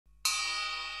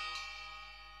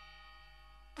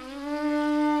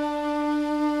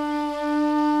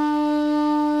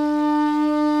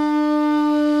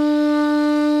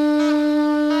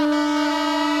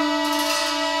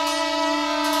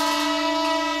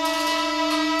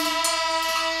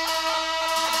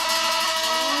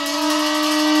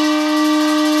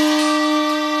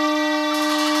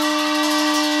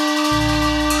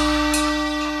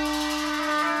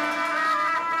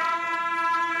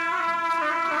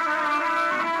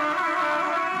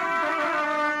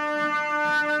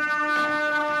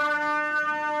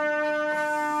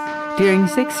During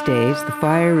 6 days, the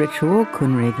fire ritual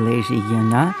Kunrig Lezhi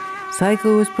Gyunnga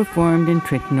cycle was performed in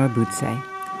Triten Norbutse.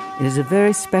 It is a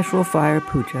very special fire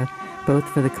puja, both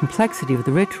for the complexity of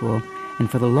the ritual and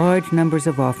for the large numbers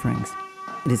of offerings.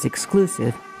 It is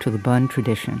exclusive to the Bun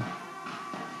tradition.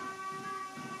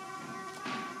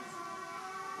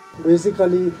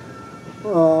 Basically,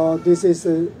 this is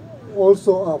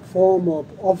also a form of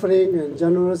offering and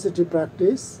generosity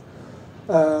practice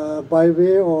by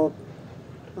way of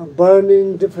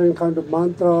burning different kind of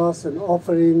mantras and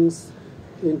offerings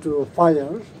into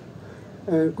fire.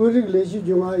 And Kunrig Lezhi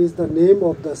Gyunnga is the name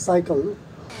of the cycle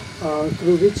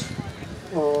through which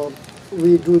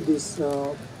we do this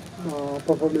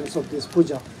performance of this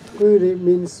puja. Kunrig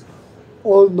means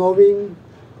all-knowing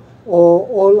or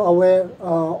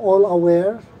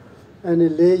all-aware, and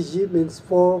Lezhi means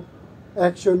for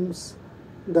actions,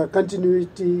 the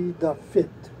continuity, the faith.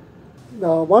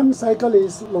 The one cycle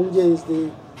is Longje is the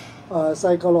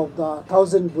cycle of the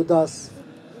 1,000 Buddhas.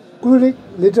 Kunrig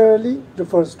literally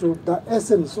refers to the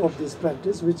essence of this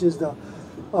practice, which is the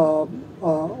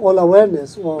all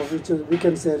awareness, or which we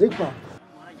can say Rigpa.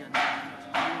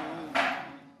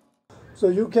 So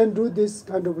you can do this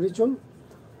kind of ritual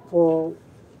for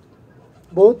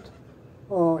both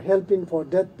helping for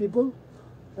dead people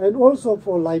and also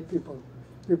for live people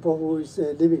who is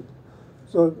living.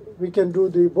 So we can do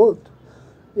the both.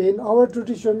 In our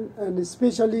tradition, and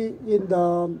especially in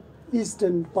the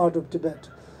eastern part of Tibet,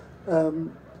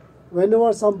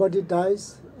 whenever somebody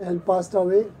dies and passed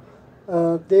away,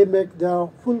 they make their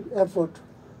full effort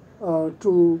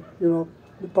to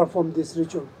perform this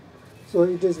ritual. So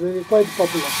it is quite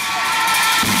popular.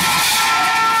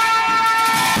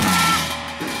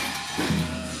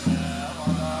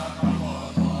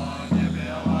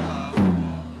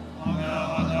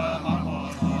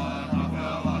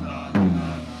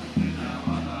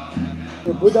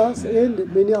 The Buddhas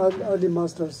and many early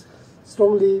masters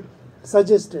strongly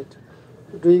suggested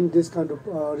doing this kind of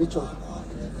ritual.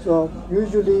 So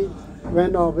usually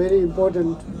when a very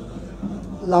important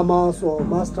lamas or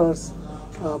masters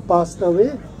passed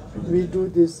away, we do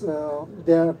this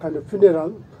their kind of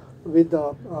funeral with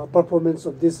the performance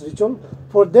of this ritual.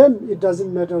 For them, it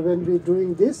doesn't matter when we're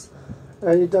doing this.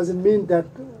 It doesn't mean that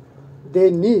they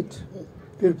need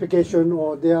purification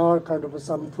or they are kind of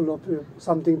full of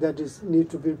something that is need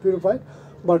to be purified.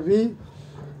 But we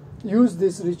use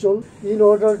this ritual in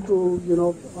order to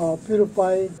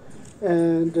purify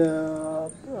and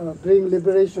bring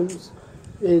liberations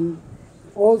in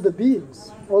all the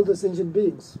beings, all the sentient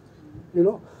beings.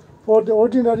 For the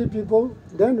ordinary people,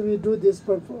 then we do this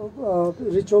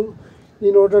ritual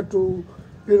in order to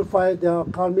purify their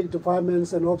karmic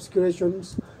defilements and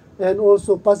obscurations, and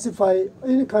also pacify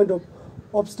any kind of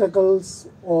obstacles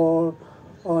or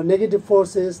negative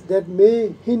forces that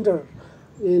may hinder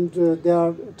into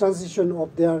their transition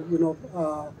of their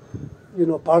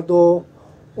pardo,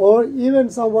 or even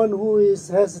someone who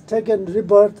has taken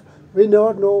rebirth. We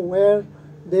never know where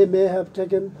they may have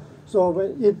taken. So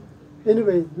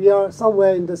anyway, we are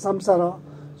somewhere in the samsara,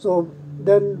 so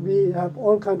then we have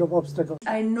all kind of obstacles.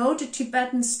 I know the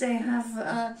Tibetans, they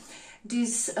have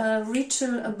this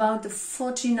ritual about the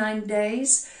 49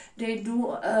 days they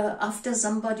do after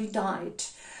somebody died.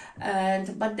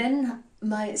 But then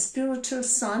my spiritual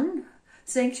son,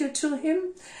 thank you to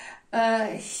him,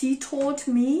 he told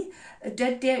me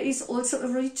that there is also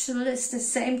a ritual, it's the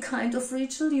same kind of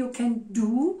ritual you can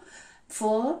do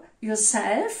for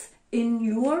yourself in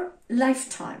your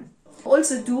lifetime.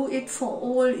 Also do it for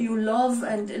all you love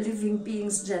and living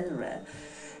beings general.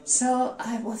 So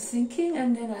I was thinking,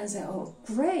 and then I said, oh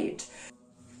great.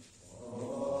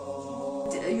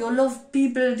 Your loved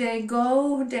people, they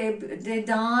go, they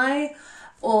die,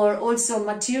 or also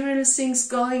material things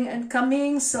going and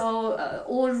coming, so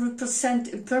all represent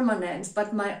impermanence.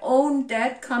 But my own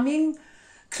dad coming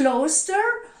closer,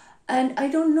 and I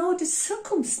don't know the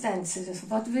circumstances,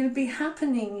 what will be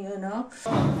happening,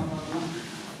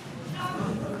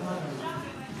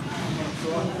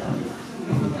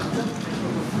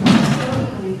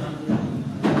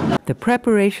 The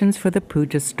preparations for the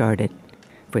puja started.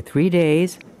 For 3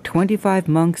 days, 25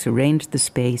 monks arranged the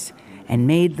space and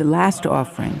made the last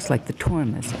offerings like the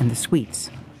tormas and the sweets.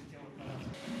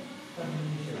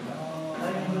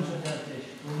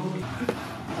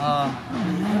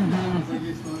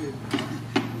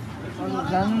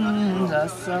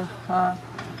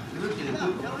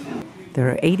 There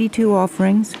are 82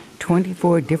 offerings,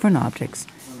 24 different objects,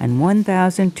 and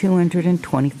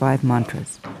 1,225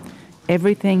 mantras.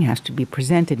 Everything has to be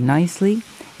presented nicely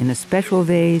in a special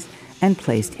vase and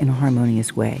placed in a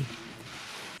harmonious way.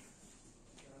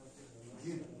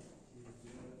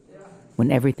 When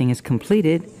everything is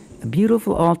completed, a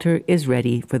beautiful altar is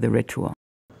ready for the ritual.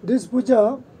 This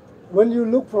puja, when you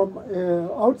look from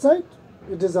outside,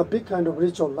 it is a big kind of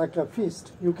ritual, like a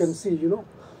feast, you can see,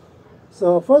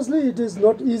 So firstly, it is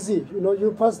not easy,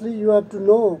 you have to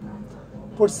know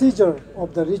procedure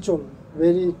of the ritual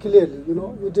very clearly,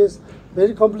 it is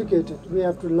very complicated. We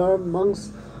have to learn,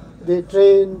 monks, they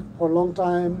train for a long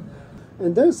time.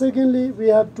 And then secondly, we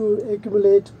have to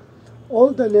accumulate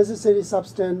all the necessary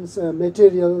substance,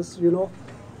 materials,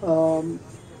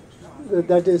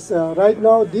 that is right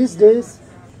now, these days,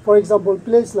 for example,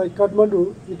 place like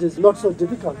Kathmandu, it is not so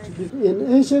difficult.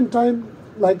 In ancient time,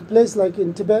 like place like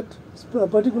in Tibet,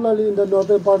 particularly in the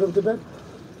northern part of Tibet,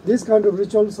 these kind of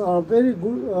rituals are very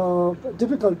good,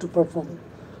 difficult to perform.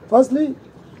 Firstly,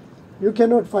 you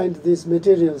cannot find these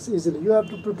materials easily. You have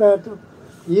to prepare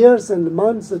years and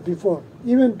months before,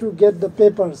 even to get the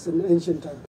papers in ancient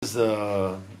time.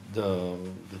 The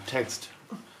text,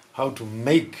 how to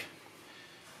make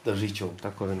the ritual, how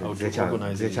to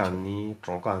organize the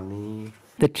ritual.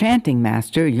 The chanting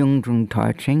master Yungdrung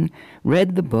Tarching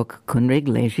read the book Kunrig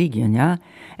Lezhi Gyunnga,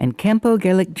 and Khenpo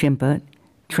Gelek Jinpa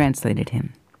translated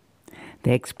him.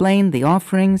 They explained the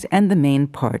offerings and the main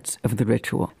parts of the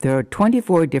ritual. There are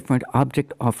 24 different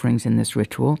object offerings in this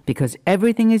ritual because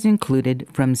everything is included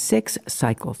from 6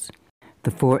 cycles: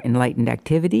 the 4 enlightened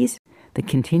activities, the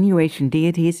continuation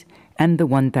deities, and the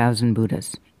 1,000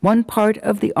 Buddhas. One part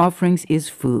of the offerings is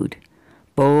food: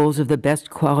 bowls of the best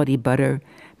quality butter,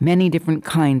 many different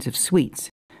kinds of sweets,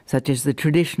 such as the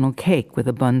traditional cake with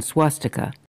a bun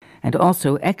swastika, and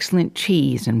also excellent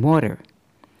cheese and water.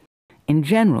 In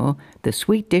general, the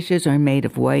sweet dishes are made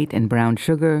of white and brown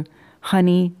sugar,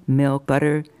 honey, milk,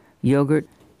 butter, yogurt,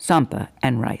 sampa,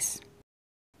 and rice.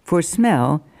 For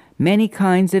smell, many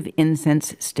kinds of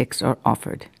incense sticks are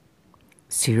offered.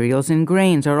 Cereals and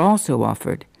grains are also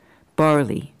offered: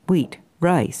 barley, wheat,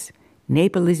 rice,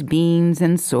 Nepalese beans,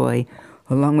 and soy,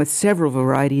 along with several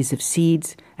varieties of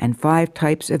seeds and 5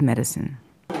 types of medicine.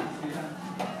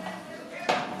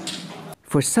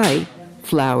 For sight,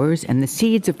 flowers and the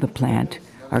seeds of the plant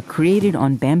are created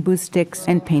on bamboo sticks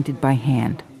and painted by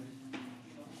hand.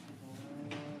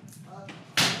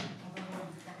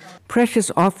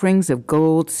 Precious offerings of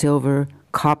gold, silver,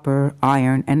 copper,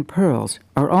 iron, and pearls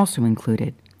are also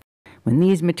included. When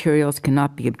these materials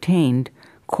cannot be obtained,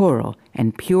 coral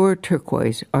and pure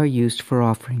turquoise are used for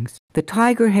offerings. The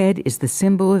tiger head is the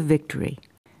symbol of victory.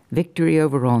 Victory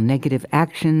over all negative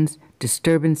actions,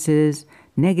 disturbances,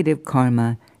 negative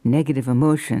karma, negative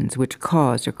emotions which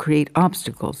cause or create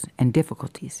obstacles and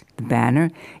difficulties. The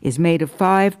banner is made of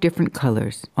 5 different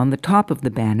colors. On the top of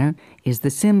the banner is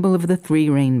the symbol of the 3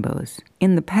 rainbows.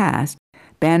 In the past,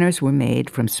 banners were made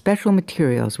from special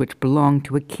materials which belonged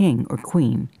to a king or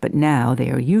queen, but now they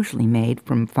are usually made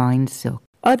from fine silk.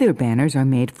 Other banners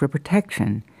are made for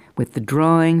protection, with the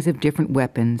drawings of different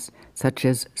weapons, such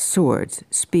as swords,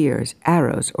 spears,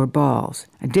 arrows, or balls.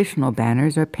 Additional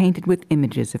banners are painted with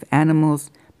images of animals,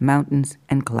 mountains,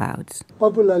 and clouds.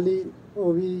 Popularly,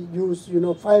 we use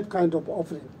 5 kind of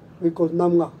offering. We call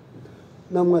namga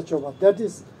choba. That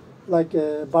is like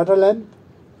a butter lamp,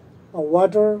 a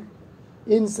water,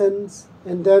 incense,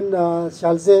 and then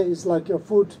shalze is like a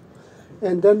food,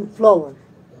 and then flower.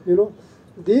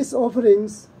 These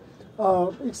offerings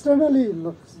externally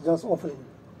looks just offering.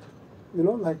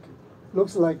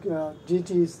 Looks like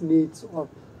deities needs or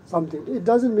something. It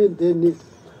doesn't mean they need.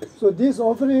 So these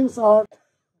offerings are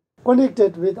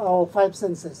connected with our 5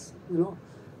 senses,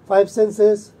 5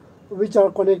 senses which are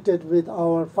connected with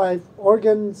our 5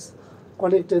 organs,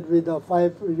 connected with the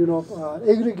 5,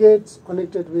 aggregates,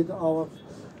 connected with our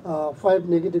 5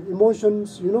 negative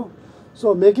emotions,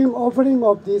 So making offering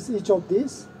of each of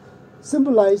these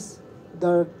symbolize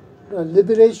the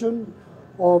liberation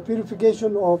or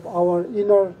purification of our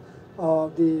inner,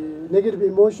 the negative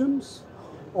emotions,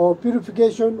 or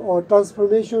purification or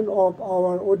transformation of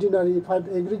our ordinary 5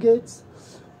 aggregates,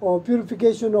 or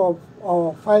purification of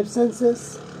our 5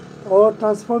 senses, or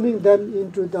transforming them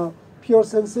into the pure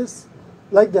senses,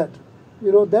 like that.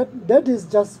 That is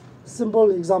just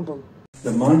simple example.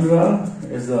 The mantra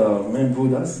is the main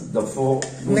Buddhas, the 4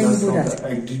 Buddhas,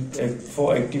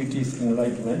 4 activities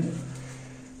enlightenment.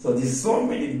 So there's so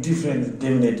many different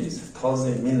divinities,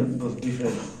 thousands, millions of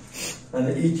different,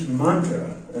 and each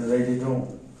mantra is really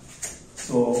done.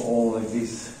 So all like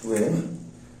this way.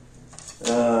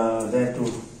 Then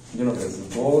there's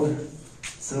gold,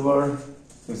 silver.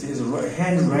 You see, it's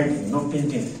handwriting, not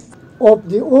painting.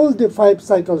 Of all the 5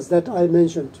 cycles that I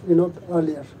mentioned,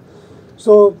 earlier.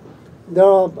 So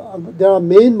there are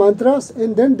main mantras,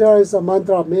 and then there is a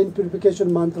mantra, main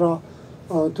purification mantra,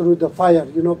 through the fire,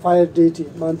 fire deity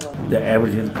mantra. The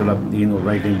Aboriginal club,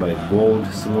 writing by gold,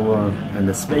 silver, and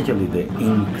especially the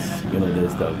inks.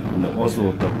 There's the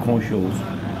also the conchols,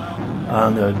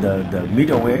 and the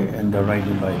middleway, and the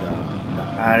writing by the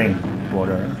iron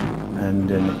border, and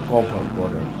then the copper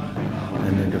border,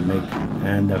 and then to make,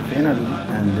 and finally,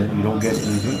 and you don't get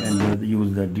anything, and they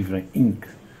use the different ink,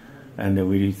 and the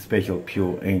very special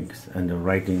pure inks, and the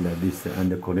writing that this,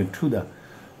 and according to the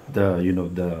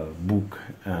book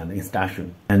and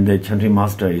instruction. And the chanting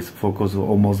master is focused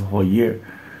almost a whole year,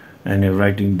 and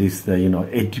writing this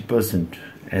 80%,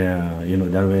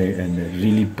 that way, and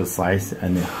really precise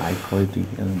and high quality.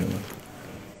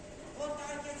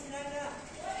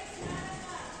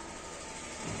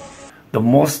 The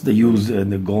most used in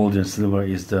the gold and silver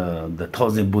is the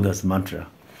 1,000 Buddhas mantra,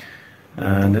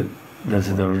 and that's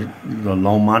the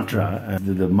long mantra.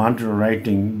 And the mantra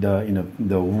writing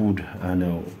the wood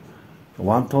and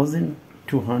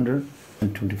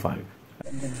 1,225.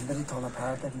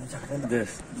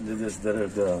 This is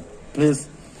the place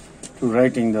to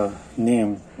writing the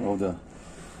name of the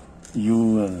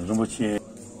Rinpoche.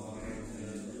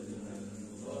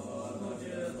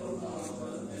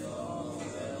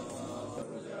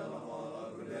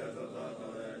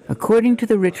 According to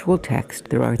the ritual text,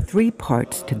 there are 3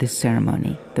 parts to this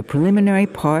ceremony: the preliminary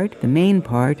part, the main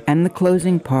part, and the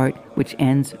closing part, which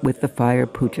ends with the fire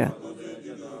puja.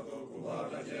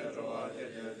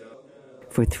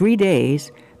 For 3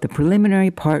 days, the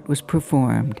preliminary part was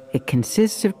performed. It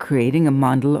consists of creating a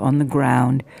mandala on the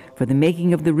ground for the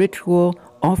making of the ritual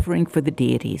offering for the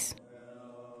deities.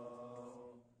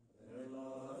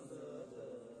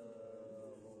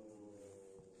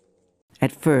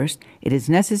 At first, it is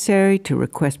necessary to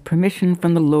request permission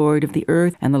from the Lord of the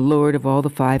earth and the Lord of all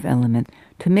the 5 elements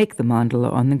to make the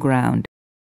mandala on the ground,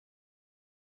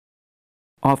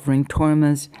 offering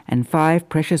tormas and 5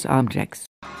 precious objects.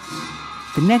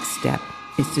 The next step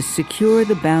is to secure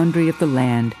the boundary of the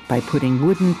land by putting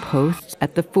wooden posts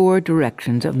at the 4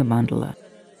 directions of the mandala.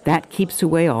 That keeps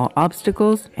away all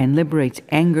obstacles and liberates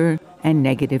anger and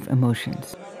negative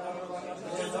emotions.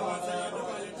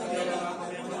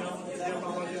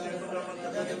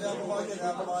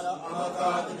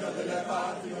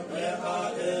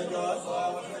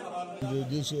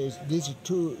 These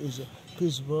two is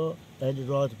peaceful and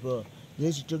wrathful.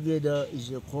 This together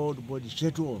is called body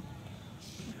ritual.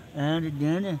 And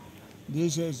then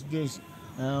this is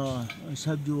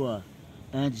subdue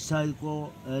and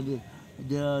cycle, and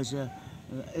there's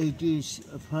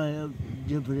 85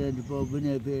 different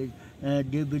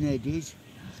divinities,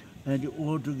 and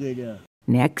all together.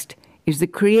 Next is the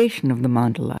creation of the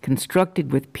mandala,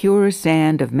 constructed with pure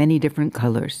sand of many different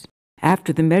colors.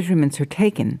 After the measurements are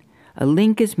taken, a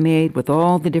link is made with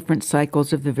all the different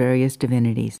cycles of the various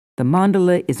divinities. The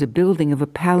mandala is a building of a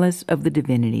palace of the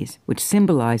divinities, which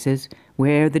symbolizes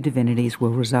where the divinities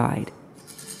will reside.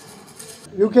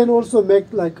 You can also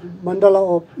make like mandala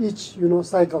of each,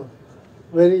 cycle,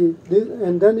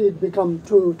 and then it becomes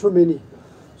too many.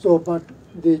 So, but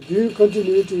the dual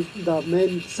continuity, the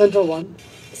main center one,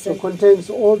 so contains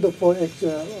all the 4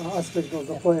 aspects of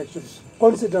the 4 actions,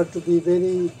 considered to be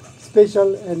very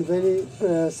special and very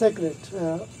sacred,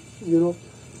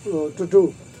 to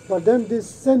do. But then this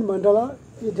Zen mandala,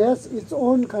 it has its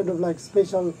own kind of like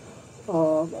special,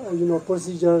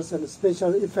 procedures and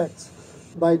special effects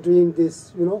by doing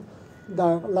this.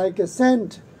 Like a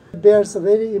sand bears a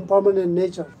very impermanent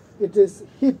nature. It is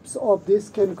heaps of this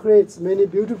can create many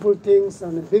beautiful things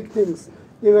and big things,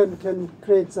 even can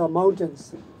create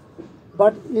mountains.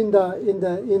 But in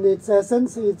its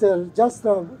essence, it's just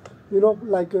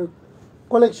like a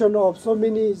collection of so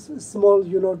many small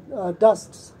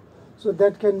dusts, so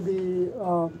that can be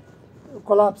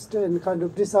collapsed and kind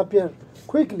of disappear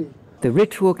quickly. The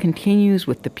ritual continues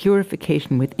with the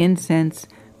purification with incense,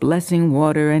 blessing,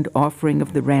 water, and offering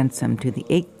of the ransom to the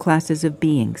 8 classes of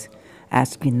beings,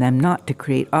 asking them not to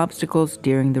create obstacles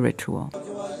during the ritual.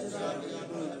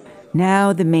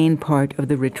 Now the main part of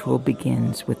the ritual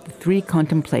begins with the 3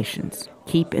 contemplations: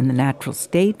 keep in the natural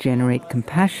state, generate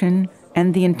compassion,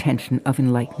 and the intention of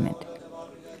enlightenment.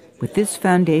 With this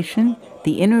foundation,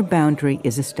 the inner boundary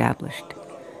is established.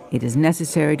 It is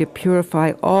necessary to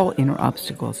purify all inner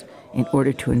obstacles in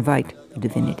order to invite the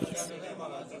divinities.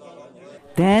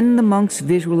 Then the monks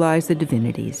visualize the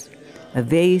divinities, a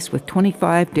vase with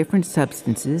 25 different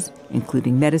substances,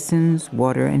 including medicines,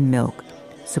 water, and milk,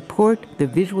 support the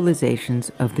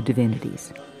visualizations of the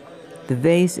divinities. The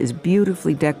vase is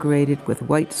beautifully decorated with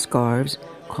white scarves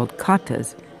called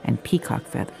katas and peacock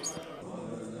feathers.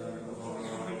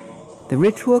 The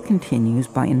ritual continues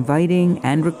by inviting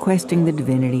and requesting the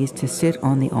divinities to sit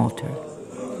on the altar.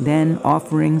 Then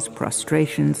offerings,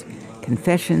 prostrations,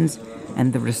 confessions,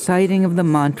 and the reciting of the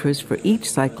mantras for each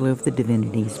cycle of the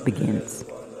divinities begins.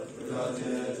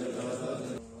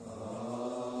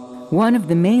 One of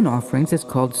the main offerings is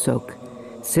called sok,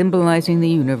 symbolizing the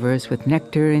universe with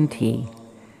nectar and tea.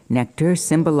 Nectar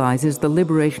symbolizes the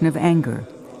liberation of anger,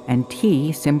 and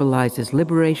tea symbolizes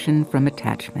liberation from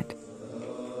attachment.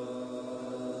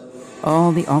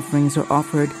 All the offerings are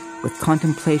offered with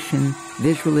contemplation,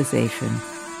 visualization,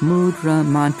 mudra,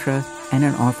 mantra, and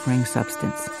an offering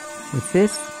substance. With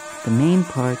this, the main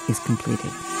part is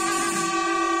completed.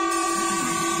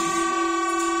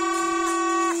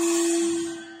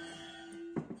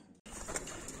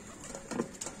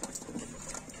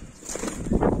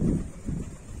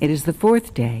 It is the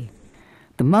fourth day.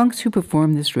 The monks who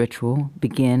perform this ritual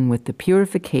begin with the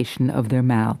purification of their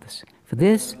mouths. For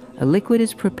this, a liquid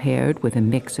is prepared with a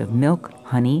mix of milk,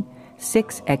 honey,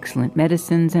 6 excellent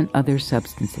medicines, and other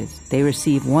substances. They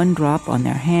receive 1 drop on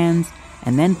their hands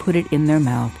and then put it in their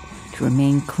mouth to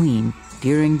remain clean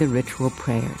during the ritual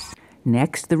prayers.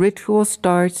 Next, the ritual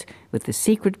starts with the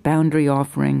secret boundary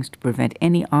offerings to prevent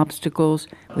any obstacles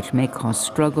which may cause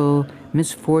struggle,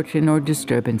 misfortune, or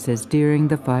disturbances during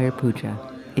the fire puja.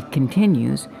 It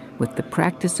continues with the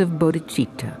practice of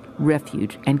bodhicitta,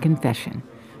 refuge, and confession,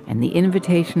 and the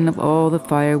invitation of all the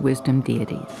fire wisdom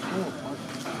deities.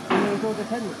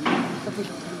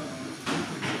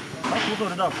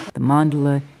 The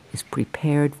mandala is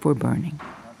prepared for burning.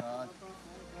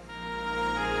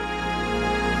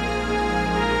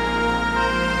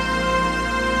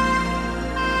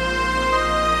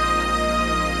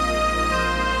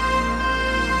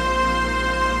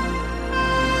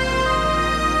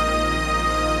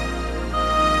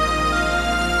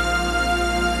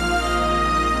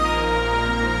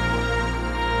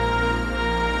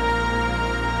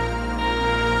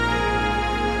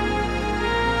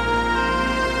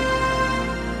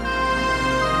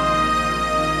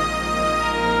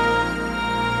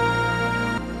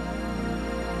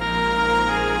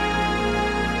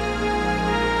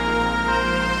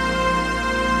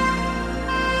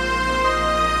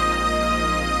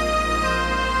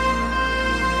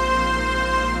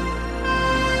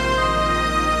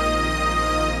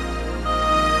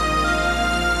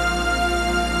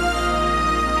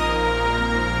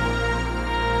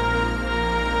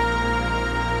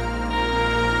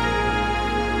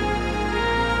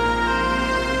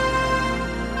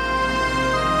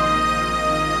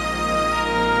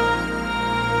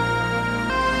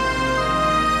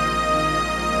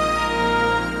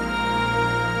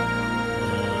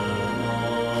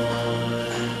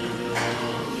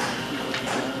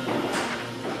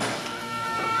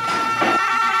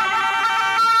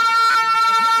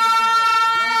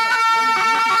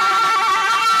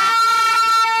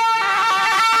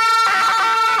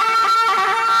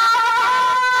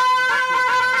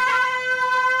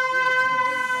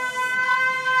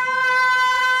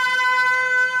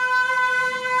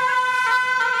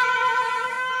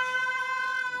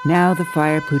 Now the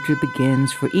fire puja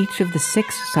begins for each of the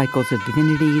 6 cycles of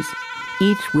divinities,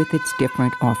 each with its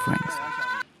different offerings.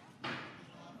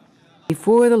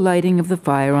 Before the lighting of the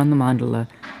fire on the mandala,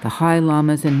 the high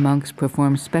lamas and monks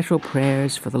perform special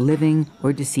prayers for the living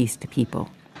or deceased people.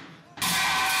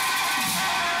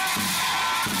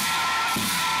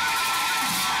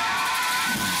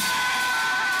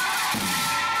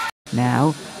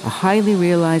 Now, a highly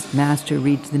realized master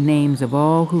reads the names of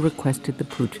all who requested the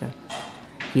puja.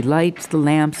 He lights the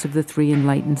lamps of the 3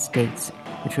 enlightened states,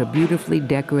 which are beautifully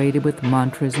decorated with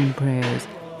mantras and prayers,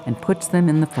 and puts them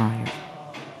in the fire.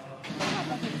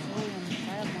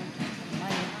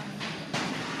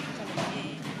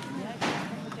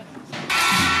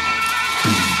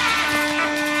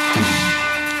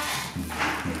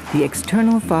 The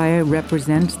external fire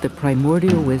represents the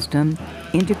primordial wisdom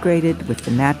integrated with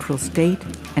the natural state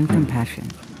and compassion.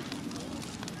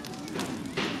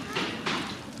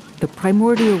 The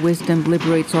primordial wisdom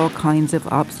liberates all kinds of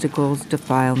obstacles,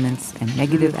 defilements, and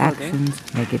negative actions,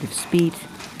 negative speech,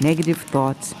 negative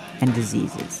thoughts, and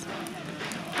diseases.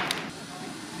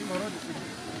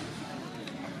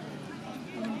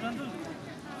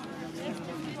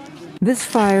 This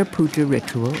fire puja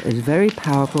ritual is very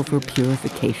powerful for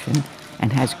purification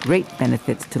and has great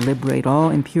benefits to liberate all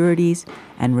impurities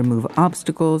and remove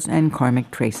obstacles and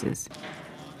karmic traces.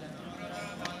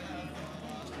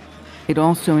 It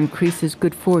also increases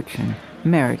good fortune,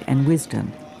 merit, and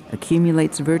wisdom,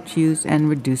 accumulates virtues, and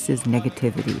reduces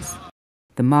negativities.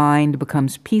 The mind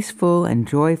becomes peaceful and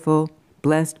joyful,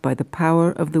 blessed by the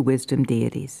power of the wisdom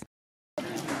deities.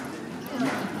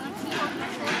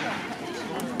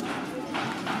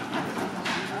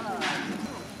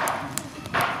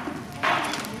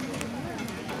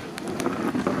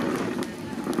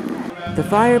 The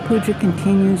fire puja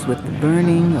continues with the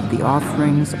burning of the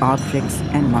offerings, objects,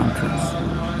 and mantras.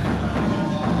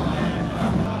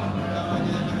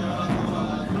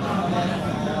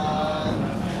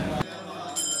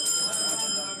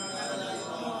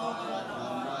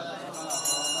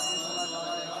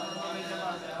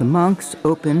 The monks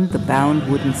open the bound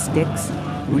wooden sticks,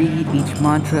 read each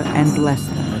mantra, and bless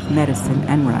them with medicine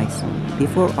and rice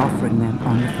before offering them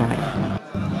on the fire.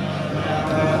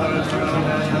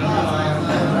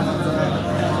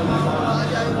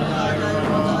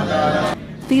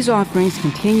 These offerings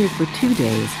continue for 2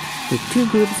 days, with 2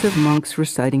 groups of monks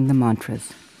reciting the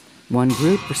mantras. One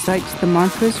group recites the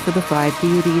mantras for the 5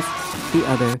 deities, the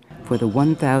other for the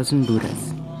 1,000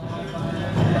 Buddhas.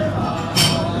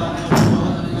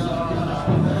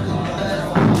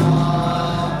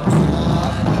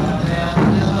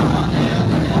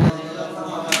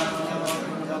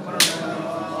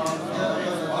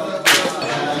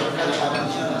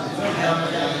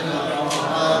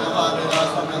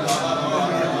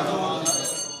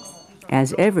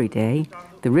 As every day,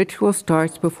 the ritual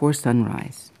starts before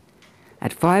sunrise.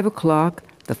 At 5 o'clock,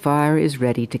 the fire is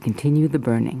ready to continue the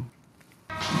burning.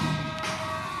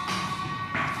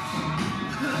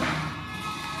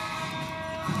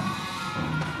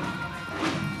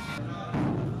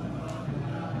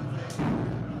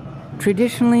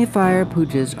 Traditionally, fire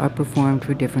pujas are performed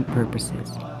for different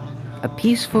purposes. A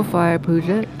peaceful fire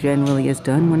puja generally is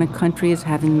done when a country is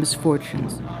having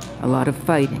misfortunes, a lot of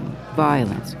fighting,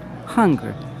 violence,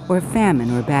 hunger, or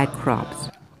famine or bad crops.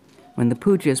 When the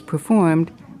puja is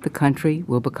performed, the country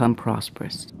will become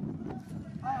prosperous.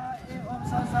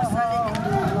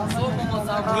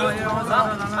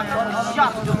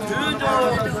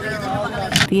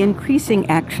 The increasing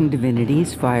action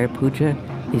divinity's fire puja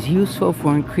is useful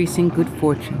for increasing good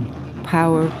fortune,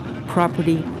 power,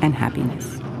 property, and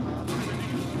happiness.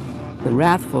 The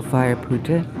wrathful fire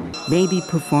puja may be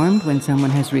performed when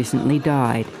someone has recently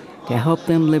died, to help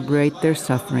them liberate their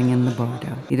suffering in the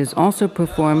bardo. It is also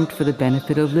performed for the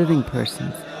benefit of living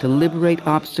persons, to liberate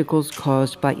obstacles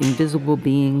caused by invisible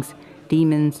beings,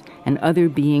 demons, and other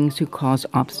beings who cause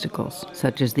obstacles,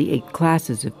 such as the 8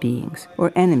 classes of beings,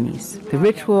 or enemies. The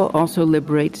ritual also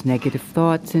liberates negative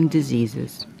thoughts and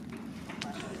diseases.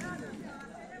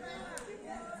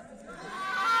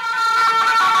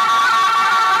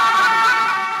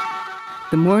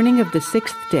 The morning of the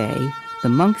 6th day, the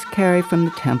monks carry from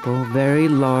the temple very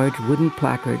large wooden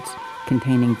placards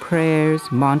containing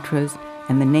prayers, mantras,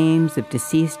 and the names of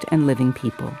deceased and living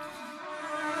people.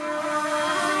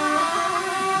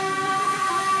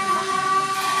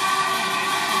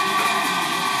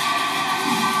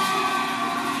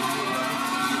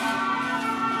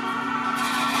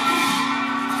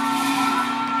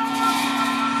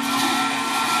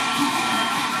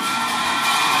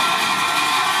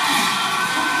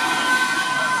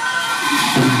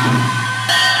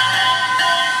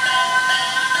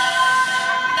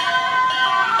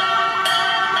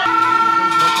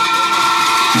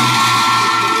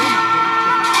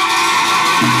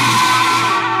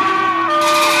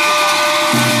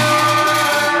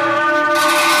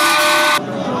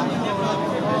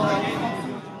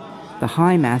 The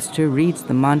High Master reads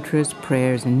the mantras,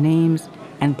 prayers, and names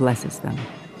and blesses them.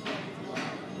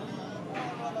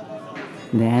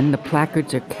 Then the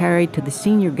placards are carried to the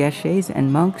senior Geshes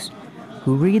and monks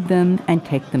who read them and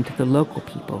take them to the local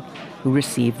people who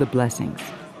receive the blessings.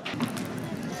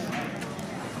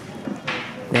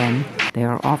 Then they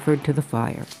are offered to the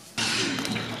fire.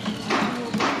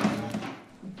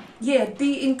 Yeah,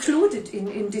 be included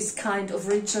in this kind of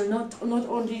ritual, not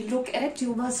only look at,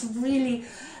 you must really,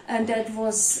 and that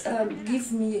was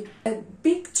give me a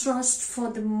big trust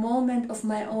for the moment of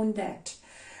my own death.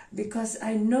 Because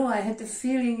I know I had the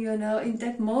feeling, in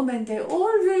that moment they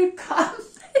all will come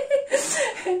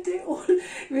and they all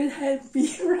will help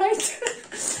me, right?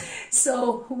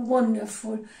 So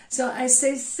wonderful. So I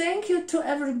say thank you to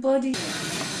everybody.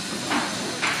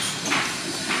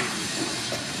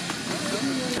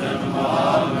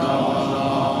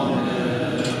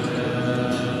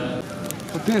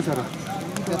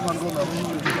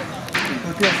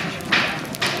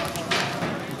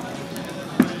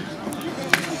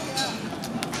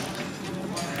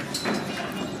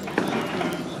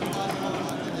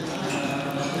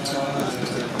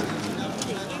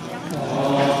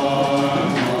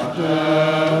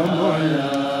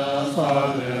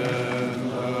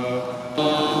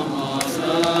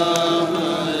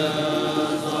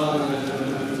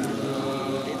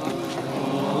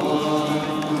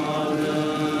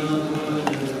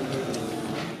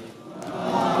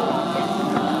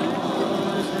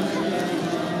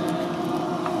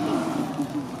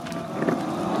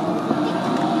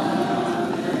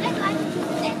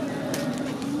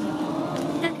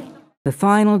 The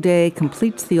final day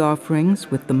completes the offerings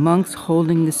with the monks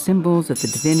holding the symbols of the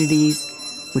divinities,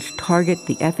 which target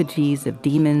the effigies of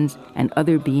demons and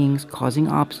other beings causing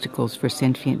obstacles for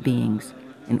sentient beings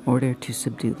in order to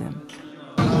subdue them.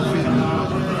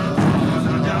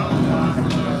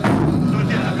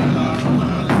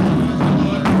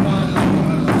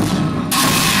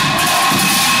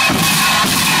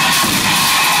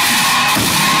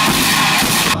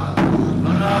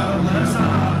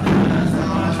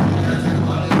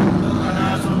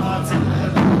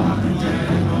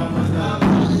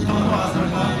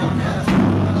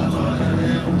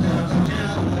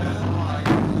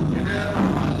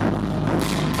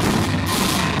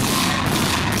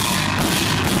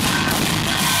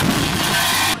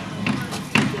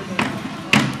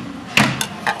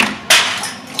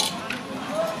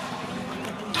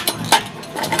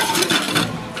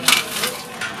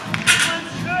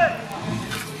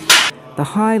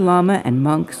 The High Lama and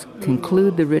monks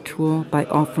conclude the ritual by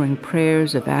offering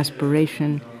prayers of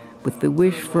aspiration with the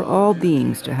wish for all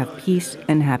beings to have peace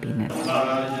and happiness.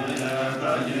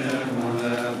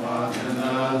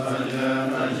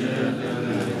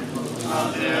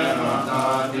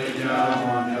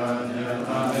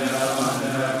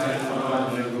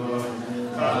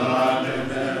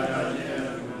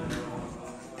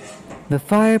 The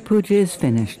fire puja is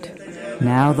finished.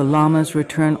 Now the lamas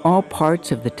return all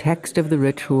parts of the text of the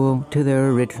ritual to their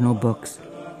original books.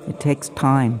 It takes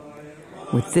time.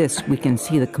 With this, we can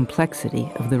see the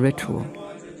complexity of the ritual.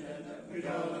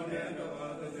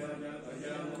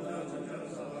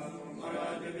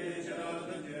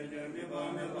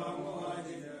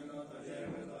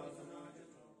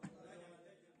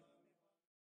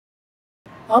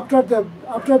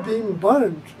 After being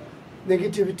burned,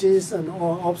 negativities and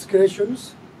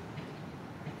obscurations,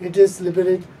 it is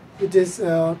liberated, it is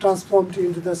transformed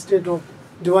into the state of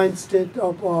divine state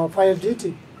of fire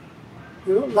deity,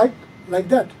 like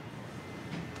that.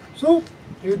 So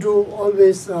you do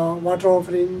always water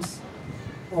offerings,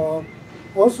 or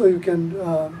also you can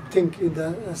think in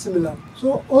the similar.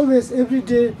 So always, every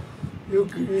day,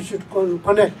 you should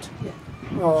connect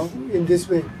in this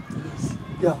way.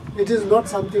 Yeah, it is not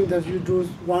something that you do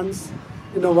once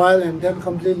in a while and then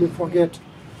completely forget.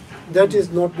 That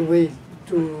is not the way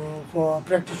for a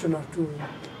practitioner to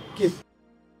keep.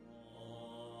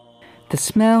 The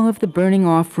smell of the burning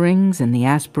offerings and the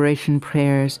aspiration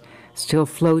prayers still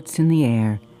floats in the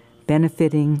air,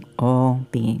 benefiting all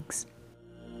beings.